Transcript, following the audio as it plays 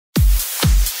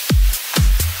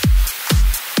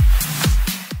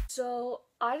So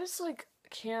I just like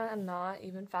cannot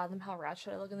even fathom how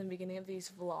ratchet I look in the beginning of these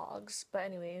vlogs. But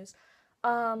anyways,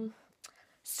 um,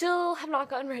 still have not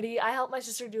gotten ready. I helped my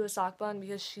sister do a sock bun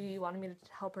because she wanted me to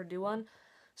help her do one.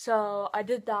 So I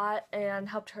did that and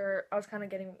helped her. I was kind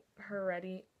of getting her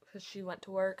ready because she went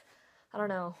to work. I don't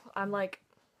know. I'm like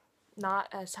not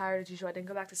as tired as usual. I didn't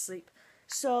go back to sleep.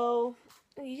 So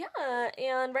yeah,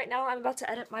 and right now I'm about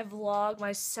to edit my vlog,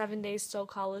 my 7 days still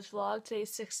college vlog. Today's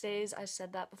 6 days. I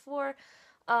said that before.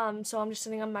 So I'm just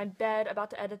sitting on my bed about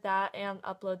to edit that and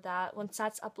upload that. Once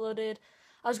that's uploaded,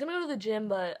 I was gonna go to the gym,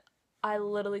 but I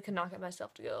literally could not get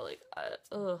myself to go. Like,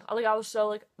 I was so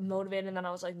like motivated, and then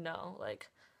I was like, no, like,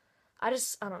 I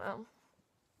don't know.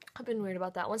 I've been weird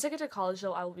about that. Once I get to college,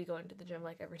 though, I will be going to the gym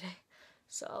like every day.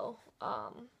 So,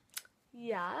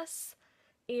 yes.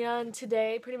 And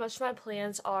today, pretty much my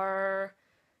plans are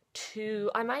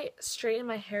I might straighten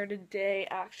my hair today,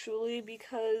 actually,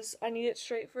 because I need it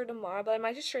straight for tomorrow, but I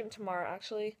might just straighten tomorrow,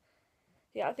 actually.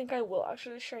 Yeah, I think I will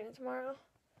actually straighten tomorrow,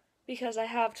 because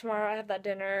tomorrow I have that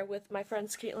dinner with my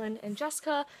friends Kateland and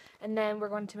Jessica, and then we're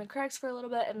going to Tim and Craig's for a little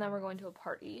bit, and then we're going to a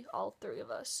party, all three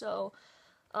of us, so,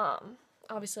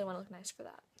 obviously I want to look nice for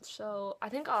that. So, I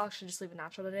think I'll actually just leave it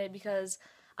natural today, because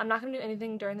I'm not going to do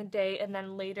anything during the day, and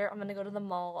then later I'm going to go to the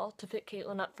mall to pick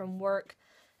Kateland up from work,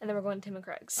 and then we're going to Tim and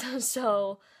Craig's.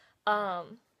 So,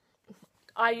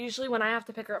 I usually, when I have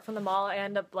to pick her up from the mall, I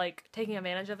end up, like, taking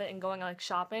advantage of it and going, like,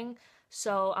 shopping.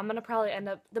 So, I'm going to probably end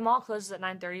up, the mall closes at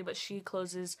 9:30, but she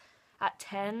closes at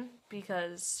 10,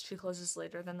 because she closes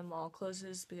later than the mall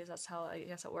closes, because that's how, I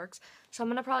guess, it works. So, I'm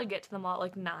going to probably get to the mall at,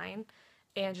 like, 9,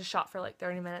 and just shop for, like,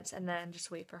 30 minutes, and then just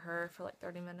wait for her for, like,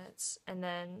 30 minutes. And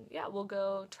then, yeah, we'll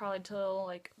go probably till,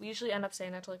 like, we usually end up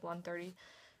staying there till, like, 1:30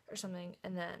 or something,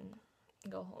 and then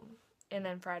go home. And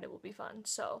then Friday will be fun.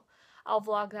 So I'll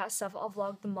vlog that stuff. I'll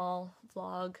vlog the mall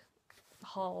vlog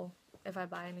haul if I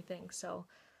buy anything. So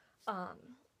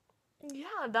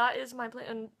yeah, that is my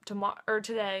plan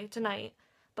tonight.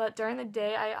 But during the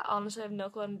day, I honestly have no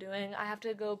clue what I'm doing. I have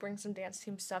to go bring some dance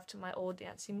team stuff to my old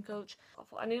dance team coach.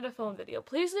 I need to film a video.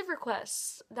 Please leave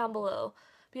requests down below,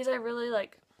 because I really I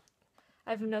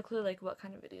have no clue what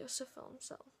kind of videos to film.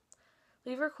 So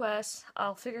leave requests.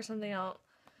 I'll figure something out.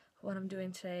 What I'm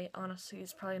doing today, honestly,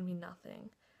 is probably gonna be nothing.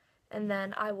 And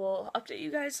then I will update you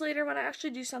guys later when I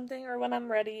actually do something, or when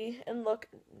I'm ready and look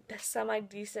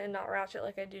semi-decent and not ratchet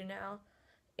like I do now.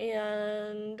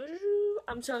 And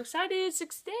I'm so excited.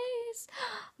 6 days.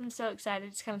 I'm so excited.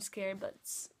 It's kind of scary, but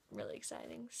it's really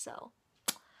exciting. So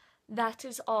that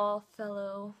is all,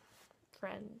 fellow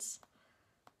friends.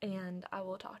 And I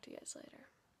will talk to you guys later.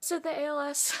 So the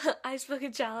ALS Ice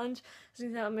Bucket Challenge,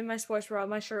 I'm in my sports bra,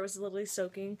 my shirt was literally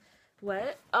soaking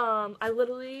wet. I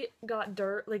literally got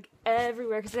dirt,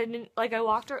 everywhere, because I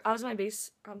was in my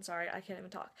I can't even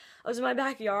talk. I was in my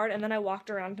backyard, and then I walked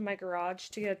around to my garage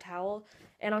to get a towel,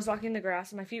 and I was walking in the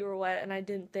grass, and my feet were wet, and I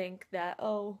didn't think that,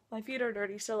 oh, my feet are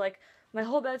dirty, so, my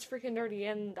whole bed's freaking dirty,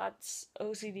 and that's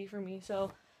OCD for me,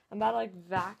 so I'm about to,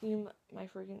 vacuum my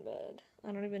freaking bed.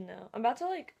 I don't even know. I'm about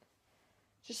to,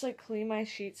 just clean my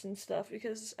sheets and stuff,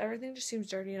 because everything just seems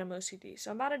dirty and I'm OCD.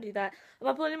 So I'm about to do that. I'm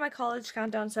uploading my college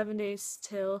countdown 7 days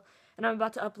till, and I'm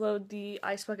about to upload the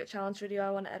Ice Bucket Challenge video.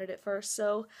 I want to edit it first.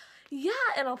 So yeah,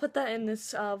 and I'll put that in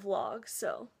this vlog.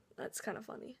 So that's kind of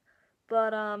funny.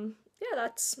 But yeah,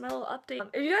 that's my little update.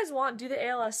 If you guys want, do the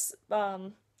ALS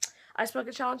Ice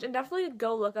Bucket Challenge, and definitely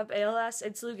go look up ALS.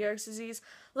 It's Lou Gehrig's disease.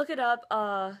 Look it up.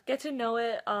 Get to know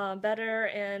it better,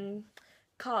 and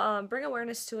bring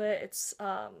awareness to it. It's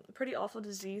a pretty awful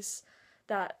disease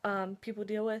that people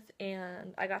deal with,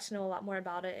 and I got to know a lot more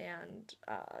about it, and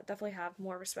definitely have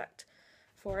more respect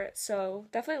for it. So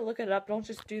definitely look it up. Don't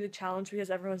just do the challenge because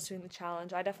everyone's doing the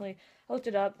challenge. I looked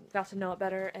it up, got to know it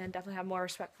better, and definitely have more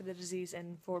respect for the disease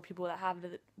and for people that have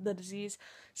the disease.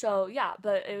 So yeah,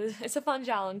 but it's a fun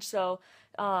challenge. So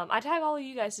I tag all of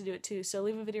you guys to do it too. So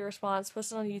leave a video response,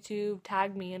 post it on YouTube,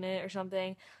 tag me in it or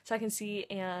something so I can see,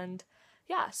 and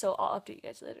yeah, so I'll update you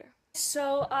guys later.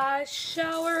 So I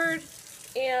showered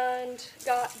and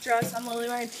got dressed. I'm literally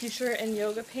wearing a t-shirt and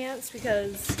yoga pants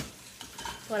because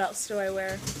what else do I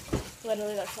wear?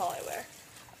 Literally, that's all I wear.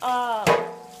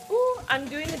 I'm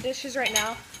doing the dishes right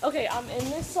now. Okay, I'm in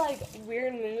this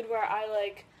weird mood where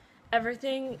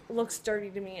everything looks dirty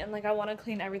to me, and I want to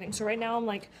clean everything. So right now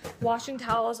I'm washing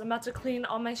towels. I'm about to clean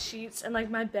all my sheets and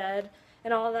my bed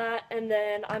and all that, and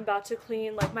then I'm about to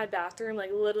clean my bathroom,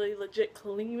 literally legit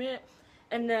clean it.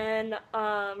 And then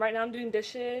right now I'm doing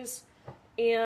dishes, and